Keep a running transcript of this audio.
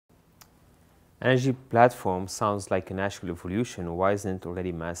Energy platform sounds like a natural evolution. Why isn't it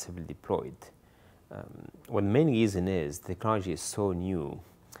already massively deployed? Well, the main reason is the technology is so new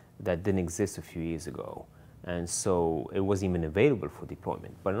that didn't exist a few years ago. And so it wasn't even available for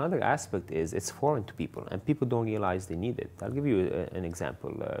deployment. But another aspect is it's foreign to people, and people don't realize they need it. I'll give you an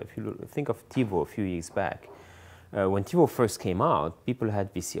example. If you think of TiVO a few years back, when TiVO first came out, people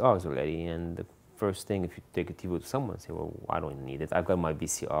had VCRs already, and the first thing, if you take a TiVO to someone, say, well, I don't need it. I've got my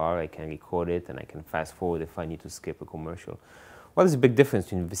VCR, I can record it, and I can fast forward if I need to skip a commercial. Well, there's a big difference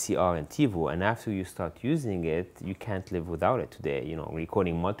between VCR and TiVO, and after you start using it, you can't live without it today. You know,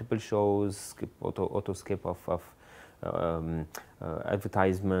 recording multiple shows, skip, auto skip of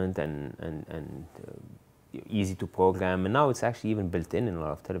advertisement, and easy to program, and now it's actually even built in a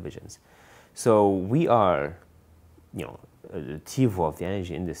lot of televisions. So we are, you know, the TiVO of the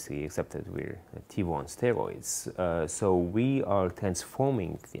energy industry, except that we're TiVO on steroids. So we are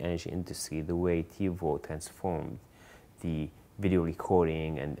transforming the energy industry the way TiVO transformed the video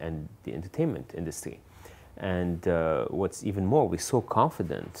recording and the entertainment industry. And what's even more, we're so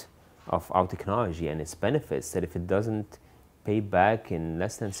confident of our technology and its benefits that if it doesn't pay back in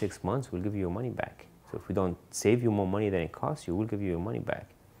less than 6 months, we'll give you your money back. So if we don't save you more money than it costs you, we'll give you your money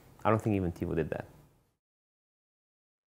back. I don't think even TiVO did that.